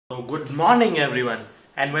So good morning everyone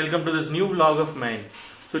and welcome to this new vlog of mine.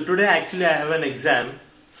 So today actually I have an exam,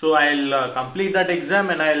 so I'll complete that exam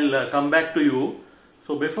and I'll come back to you.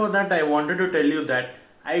 So before that I wanted to tell you that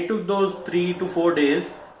I took those 3 to 4 days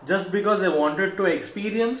just because I wanted to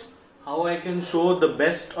experience how I can show the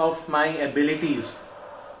best of my abilities.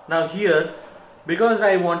 Now here, because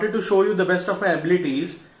I wanted to show you the best of my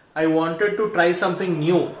abilities, I wanted to try something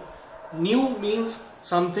new. New means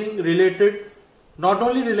something related, not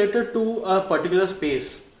only related to a particular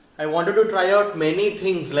space. I wanted to try out many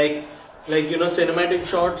things like cinematic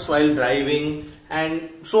shots while driving and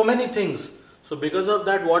so many things. So because of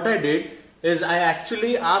that, what I did is I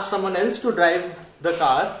actually asked someone else to drive the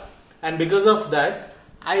car, and because of that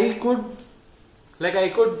I could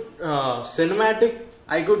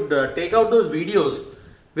take out those videos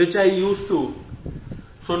which I used to.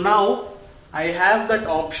 So now I have that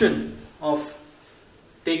option of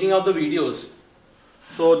taking out the videos.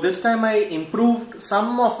 So this time I improved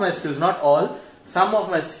some of my skills, not all, some of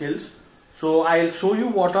my skills. So I'll show you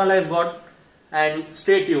what all I've got and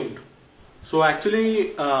stay tuned. So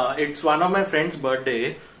actually it's one of my friend's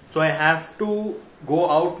birthday, so I have to go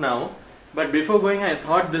out now. But before going, I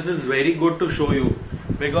thought this is very good to show you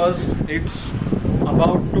because it's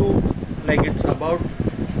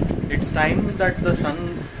time that the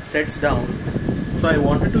sun sets down. So I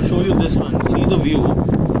wanted to show you this one. See the view.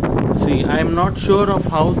 See, I am not sure of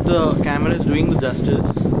how the camera is doing the justice,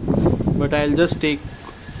 but I'll just take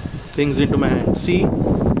things into my hand. See,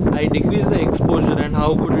 I decrease the exposure and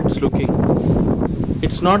how good it's looking.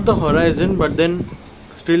 It's not the horizon, but then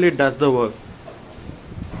still it does the work.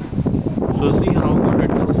 So see how good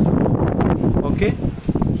it is. Okay,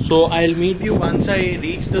 so I'll meet you once I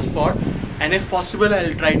reach the spot, and if possible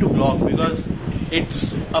I'll try to vlog because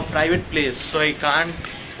it's a private place, so I can't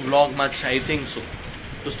vlog much, I think so.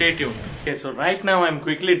 So stay tuned. Okay, so right now I'm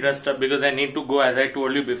quickly dressed up because I need to go, as I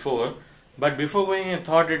told you before. But before going, I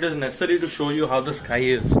thought it is necessary to show you how the sky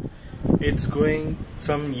is. It's going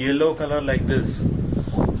some yellow color like this.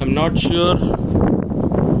 I'm not sure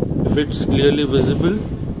if it's clearly visible,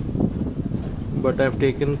 but I've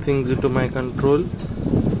taken things into my control.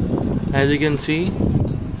 As you can see,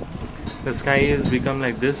 the sky has become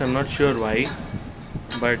like this. I'm not sure why,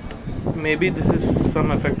 but maybe this is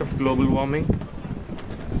some effect of global warming,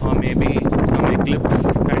 or maybe some eclipse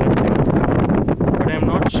kind of thing, but I'm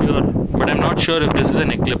not sure if this is an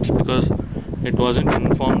eclipse because it wasn't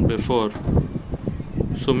informed before.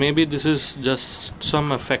 So maybe this is just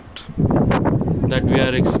some effect that we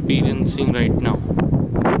are experiencing right now.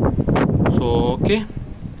 So okay,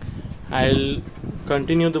 I'll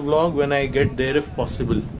continue the vlog when I get there if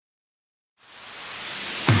possible.